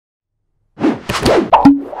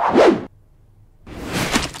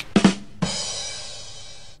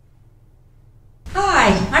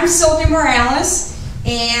I'm Sylvia Morales,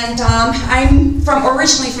 and I'm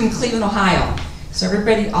originally from Cleveland, Ohio. So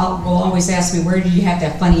everybody will always ask me, where do you have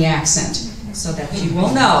that funny accent? So that you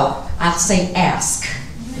will know, I'll say ask.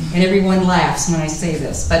 And everyone laughs when I say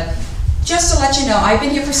this. But just to let you know, I've been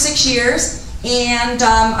here for 6 years, and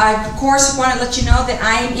I, of course, want to let you know that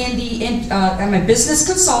I'm a business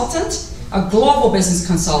consultant, a global business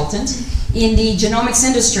consultant in the genomics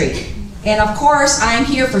industry. And of course, I'm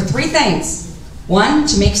here for 3 things. 1,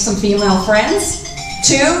 to make some female friends.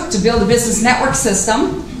 2, to build a business network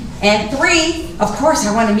system. And 3, of course,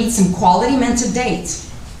 I want to meet some quality men to date.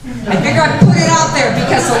 I figure I'd put it out there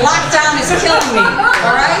because the lockdown is killing me,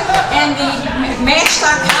 all right? And the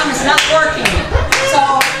Match.com is not working.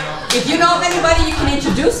 So, if you know of anybody you can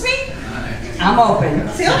introduce me, I'm open.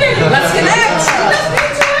 Sylvia, let's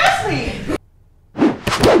connect.